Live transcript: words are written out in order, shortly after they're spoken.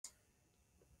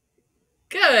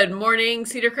Good morning,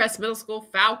 Cedar Crest Middle School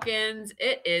Falcons.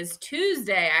 It is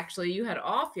Tuesday. Actually, you had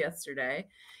off yesterday.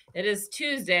 It is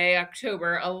Tuesday,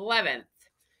 October 11th.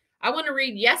 I want to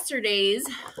read yesterday's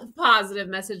positive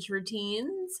message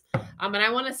routines. And I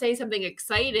want to say something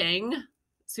exciting,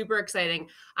 super exciting.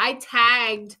 I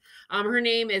tagged, her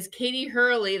name is Katie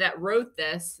Hurley that wrote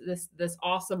this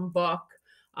awesome book.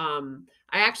 I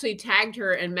actually tagged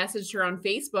her and messaged her on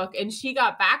Facebook, and she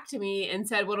got back to me and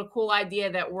said, what a cool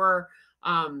idea that we're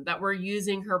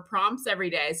using her prompts every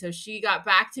day. So she got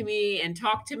back to me and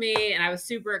talked to me, and I was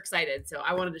super excited. So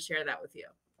I wanted to share that with you.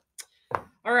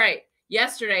 All right.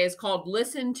 Yesterday is called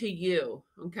Listen to You.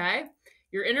 Okay.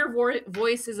 Your inner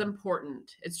voice is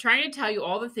important. It's trying to tell you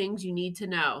all the things you need to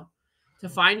know to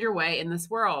find your way in this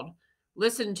world.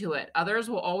 Listen to it. Others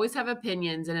will always have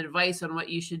opinions and advice on what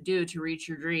you should do to reach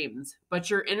your dreams, but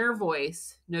your inner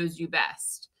voice knows you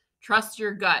best. Trust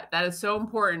your gut. That is so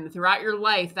important throughout your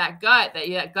life. That gut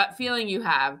feeling you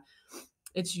have,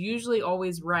 it's usually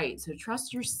always right. So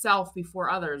trust yourself before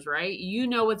others, right? You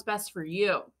know what's best for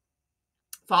you.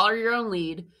 Follow your own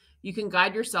lead. You can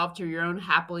guide yourself to your own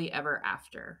happily ever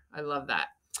after. I love that.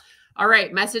 All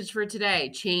right, message for today.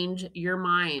 Change your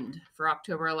mind for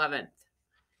October 11th.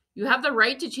 You have the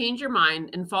right to change your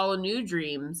mind and follow new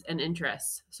dreams and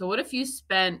interests. So what if you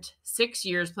spent 6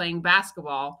 years playing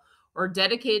basketball or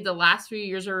dedicated the last few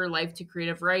years of your life to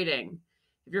creative writing?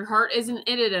 If your heart isn't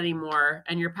in it anymore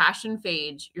and your passion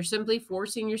fades, you're simply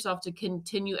forcing yourself to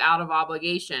continue out of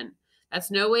obligation.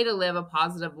 That's no way to live a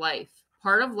positive life.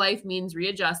 Part of life means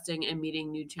readjusting and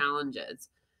meeting new challenges.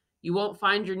 You won't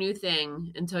find your new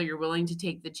thing until you're willing to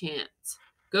take the chance.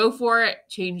 Go for it.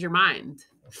 Change your mind.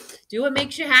 Do what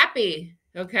makes you happy,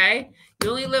 okay? You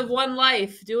only live one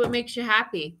life. Do what makes you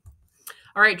happy.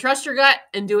 All right, trust your gut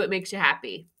and do what makes you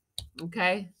happy,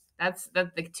 okay? That's the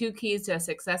two keys to a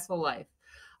successful life.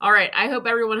 All right, I hope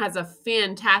everyone has a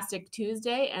fantastic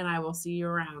Tuesday, and I will see you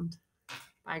around.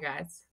 Bye, guys.